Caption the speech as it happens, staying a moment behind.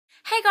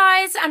Hey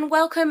guys, and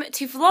welcome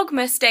to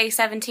Vlogmas Day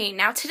 17.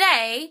 Now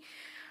today,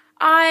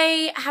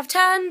 I have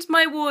turned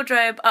my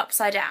wardrobe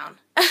upside down.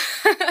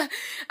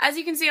 As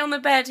you can see on the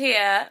bed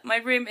here, my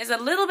room is a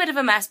little bit of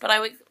a mess, but I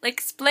will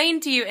explain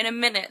to you in a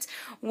minute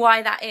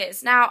why that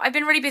is. Now, I've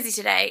been really busy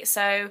today,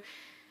 so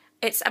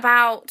it's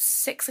about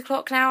 6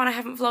 o'clock now and I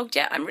haven't vlogged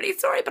yet. I'm really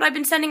sorry, but I've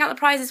been sending out the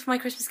prizes for my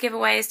Christmas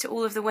giveaways to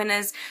all of the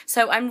winners,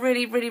 so I'm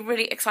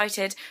really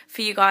excited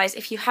for you guys.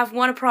 If you have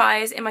won a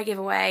prize in my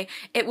giveaway,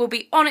 it will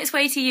be on its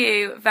way to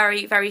you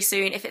very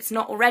soon if it's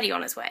not already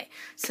on its way.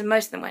 So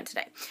most of them went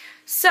today.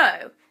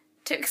 So,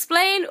 to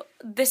explain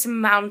this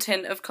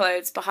mountain of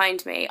clothes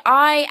behind me,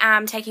 I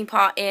am taking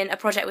part in a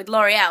project with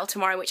L'Oreal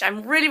tomorrow, which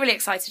I'm really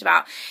excited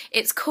about.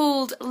 It's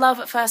called Love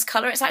at First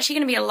Colour. It's actually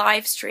going to be a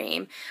live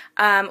stream,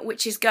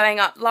 which is going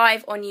up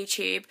live on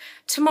YouTube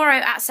tomorrow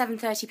at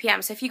 7:30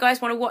 p.m. So if you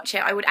guys want to watch it,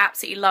 I would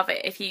absolutely love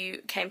it if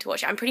you came to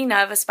watch it. I'm pretty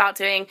nervous about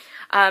doing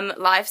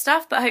live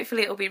stuff, but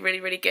hopefully it'll be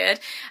really good.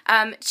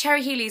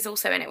 Cherry Healey's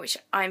also in it, which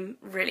I'm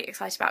really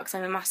excited about because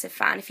I'm a massive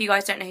fan. If you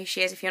guys don't know who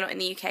she is, if you're not in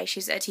the UK,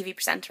 she's a TV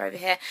presenter over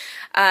here.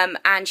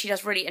 And she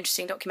does really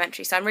interesting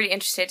documentaries, so I'm really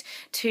interested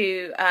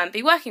to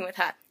be working with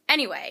her.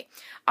 Anyway,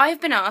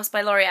 I've been asked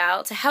by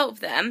L'Oreal to help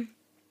them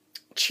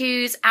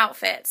choose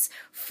outfits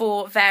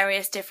for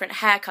various different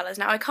hair colours.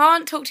 Now, I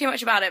can't talk too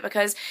much about it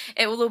because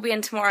it will all be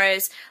in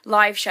tomorrow's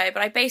live show,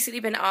 but I've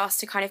basically been asked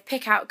to kind of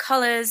pick out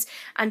colours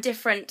and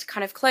different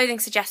kind of clothing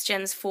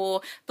suggestions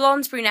for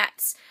blondes,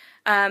 brunettes,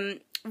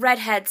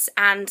 redheads,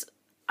 and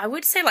I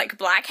would say like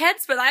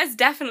blackheads, but that is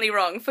definitely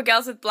wrong, for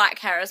girls with black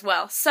hair as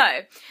well.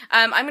 So,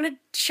 I'm going to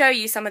show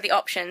you some of the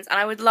options, and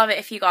I would love it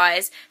if you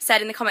guys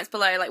said in the comments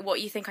below like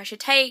what you think I should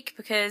take,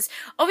 because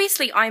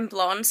obviously I'm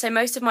blonde, so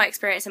most of my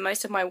experience and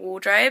most of my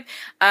wardrobe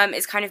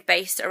is kind of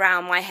based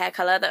around my hair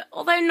colour, that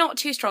although not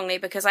too strongly,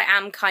 because I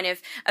am kind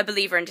of a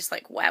believer in just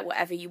like wear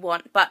whatever you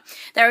want, but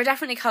there are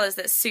definitely colours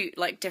that suit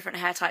like different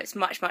hair types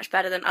much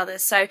better than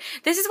others. So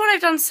this is what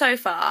I've done so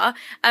far,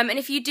 and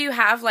if you do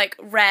have like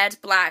red,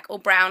 black or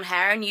brown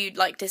hair and you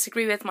like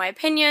disagree with my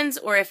opinions,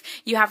 or if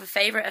you have a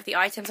favourite of the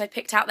items I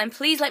picked out, then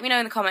please let me know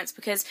in the comments,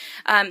 because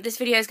this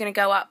video is going to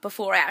go up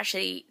before I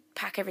actually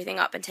pack everything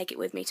up and take it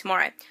with me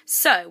tomorrow.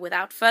 So,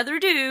 without further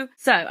ado,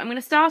 I'm going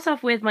to start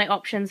off with my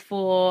options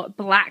for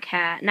black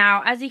hair.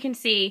 Now, as you can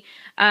see,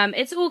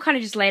 it's all kind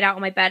of just laid out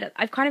on my bed.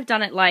 I've kind of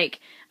done it like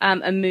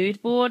a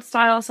mood board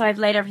style, so I've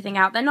laid everything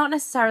out. They're not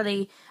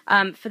necessarily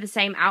for the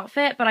same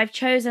outfit, but I've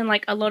chosen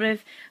like a lot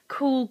of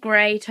cool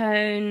grey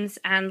tones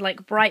and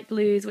like bright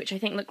blues, which I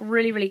think look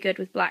really good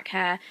with black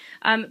hair,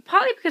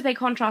 partly because they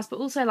contrast, but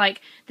also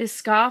like this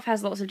scarf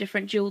has lots of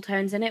different jewel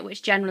tones in it,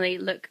 which generally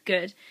look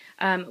good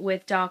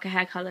with darker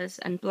hair colours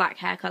and black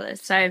hair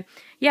colours. So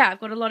yeah, I've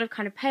got a lot of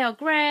kind of pale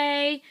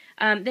grey.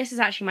 This is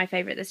actually my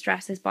favourite. This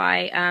dress is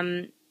by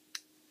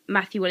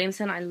Matthew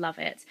Williamson. I love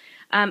it.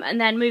 And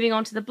then moving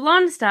on to the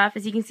blonde stuff,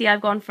 as you can see,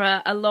 I've gone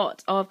for a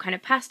lot of kind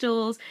of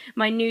pastels.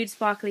 My nude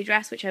sparkly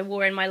dress, which I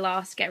wore in my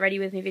last Get Ready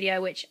With Me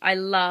video, which I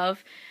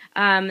love.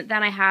 Then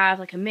I have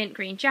like a mint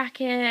green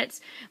jacket,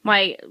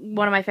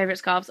 one of my favourite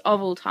scarves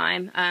of all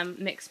time,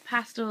 mixed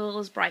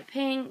pastels, bright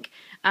pink,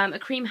 a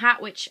cream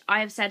hat, which I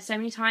have said so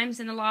many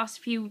times in the last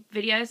few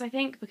videos, I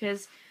think,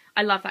 because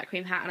I love that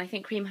cream hat, and I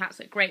think cream hats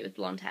look great with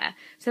blonde hair.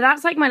 So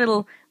that's like my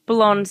little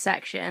blonde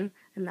section,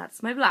 and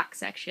that's my black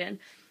section.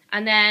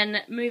 And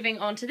then moving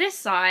on to this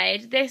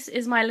side, this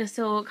is my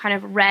little kind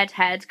of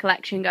redhead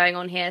collection going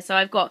on here. So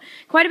I've got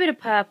quite a bit of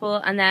purple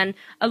and then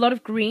a lot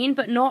of green,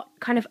 but not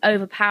kind of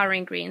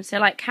overpowering green. So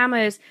like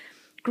camo's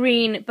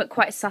green, but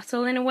quite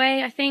subtle in a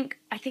way, I think.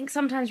 I think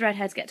sometimes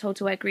redheads get told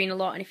to wear green a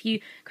lot, and if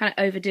you kind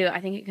of overdo it,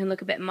 I think it can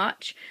look a bit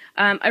much.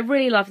 I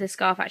really love this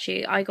scarf,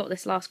 actually. I got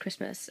this last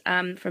Christmas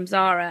from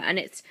Zara, and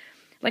it's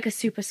like a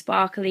super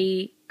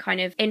sparkly kind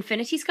of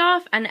infinity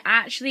scarf, and it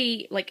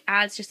actually like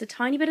adds just a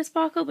tiny bit of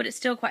sparkle, but it's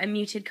still quite a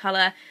muted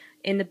colour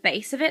in the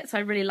base of it, so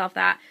I really love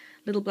that.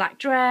 Little black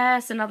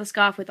dress, another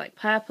scarf with like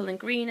purple and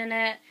green in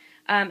it.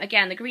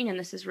 Again, the green in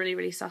this is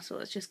really subtle.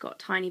 It's just got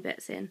tiny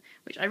bits in,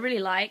 which I really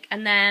like.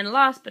 And then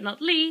last but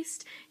not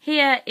least,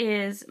 here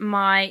is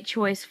my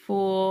choice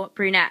for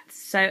brunettes.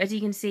 So as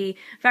you can see,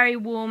 very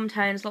warm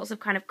tones, lots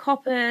of kind of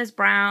coppers,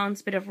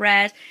 browns, bit of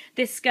red.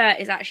 This skirt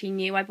is actually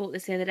new. I bought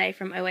this the other day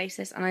from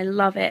Oasis and I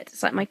love it.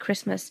 It's like my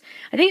Christmas,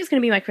 I think it's going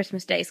to be my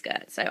Christmas Day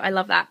skirt. So I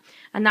love that.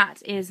 And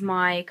that is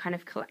my kind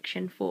of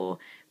collection for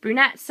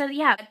brunettes. So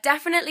yeah,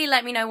 definitely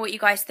let me know what you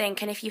guys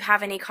think, and if you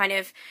have any kind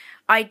of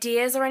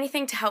ideas or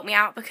anything to help me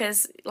out,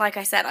 because like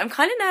I said, I'm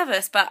kind of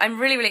nervous, but I'm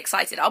really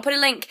excited. I'll put a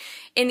link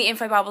in the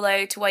info bar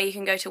below to where you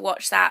can go to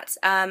watch that.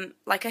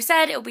 Like I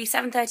said, it'll be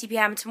 7:30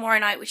 p.m. tomorrow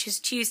night, which is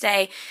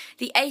Tuesday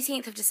the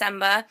 18th of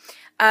December.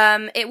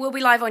 It will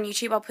be live on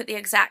YouTube. I'll put the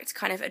exact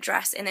kind of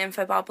address in the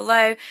info bar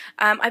below.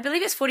 I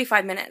believe it's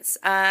 45 minutes,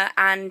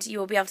 and you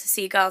will be able to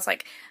see girls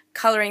like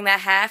colouring their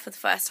hair for the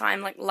first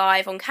time, like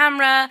live on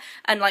camera,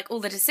 and like all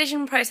the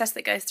decision process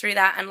that goes through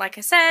that. And like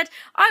I said,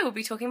 I will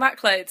be talking about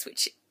clothes,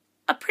 which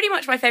pretty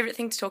much my favourite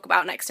thing to talk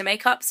about next to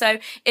makeup, so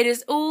it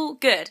is all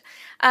good.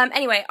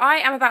 Anyway, I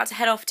am about to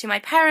head off to my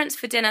parents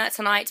for dinner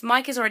tonight.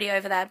 Mike is already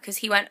over there because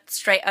he went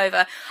straight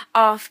over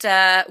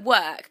after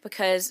work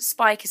because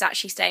Spike is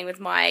actually staying with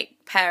my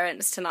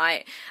parents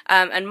tonight,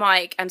 and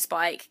Mike and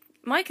Spike,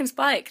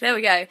 there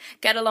we go,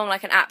 get along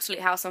like an absolute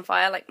house on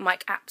fire. Like,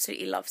 Mike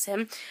absolutely loves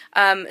him.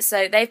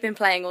 So they've been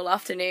playing all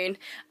afternoon,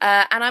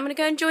 and I'm going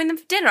to go and join them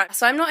for dinner.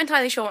 So I'm not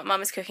entirely sure what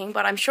Mum is cooking,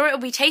 but I'm sure it'll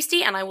be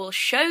tasty, and I will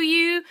show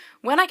you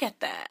when I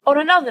get there. On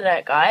another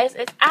note, guys,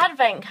 it's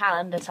advent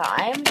calendar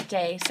time,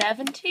 day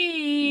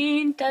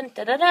 17. Dun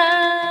da da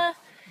da.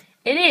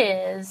 It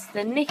is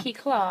the Nikki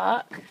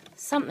Clark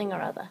something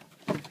or other.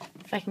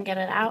 If I can get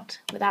it out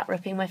without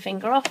ripping my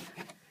finger off.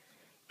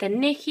 The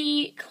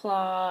Nikki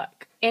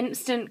Clark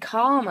Instant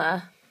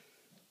Calmer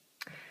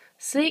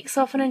Sleek,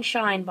 Soften and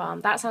Shine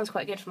Balm. That sounds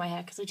quite good for my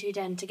hair because I do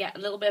tend to get a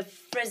little bit of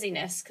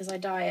frizziness because I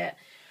dye it.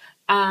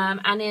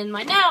 And in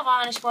my nail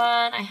varnish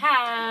one, I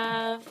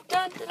have...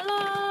 Da, da, da,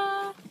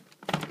 da.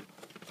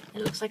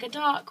 It looks like a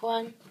dark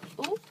one.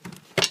 Ooh,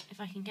 if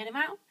I can get him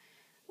out.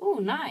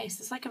 Ooh, nice.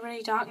 It's like a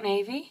really dark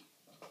navy.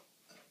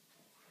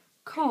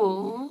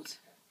 Called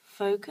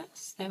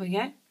Focus. There we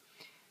go.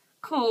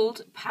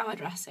 Called Power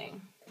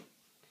Dressing.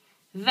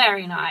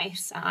 Very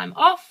nice, and I'm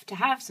off to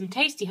have some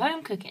tasty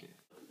home cooking.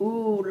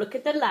 Ooh, look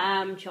at the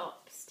lamb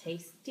chops.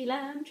 Tasty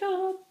lamb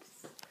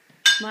chops.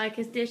 Mike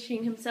is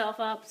dishing himself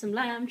up some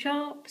lamb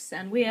chops,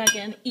 and we are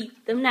going to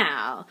eat them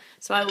now.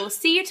 So I will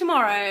see you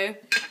tomorrow.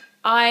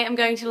 I am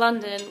going to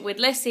London with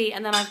Lissy,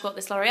 and then I've got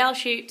this L'Oreal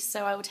shoot,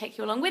 so I will take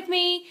you along with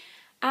me.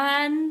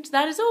 And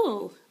that is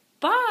all.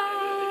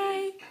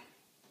 Bye!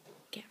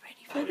 Get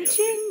ready for the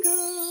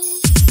jingle.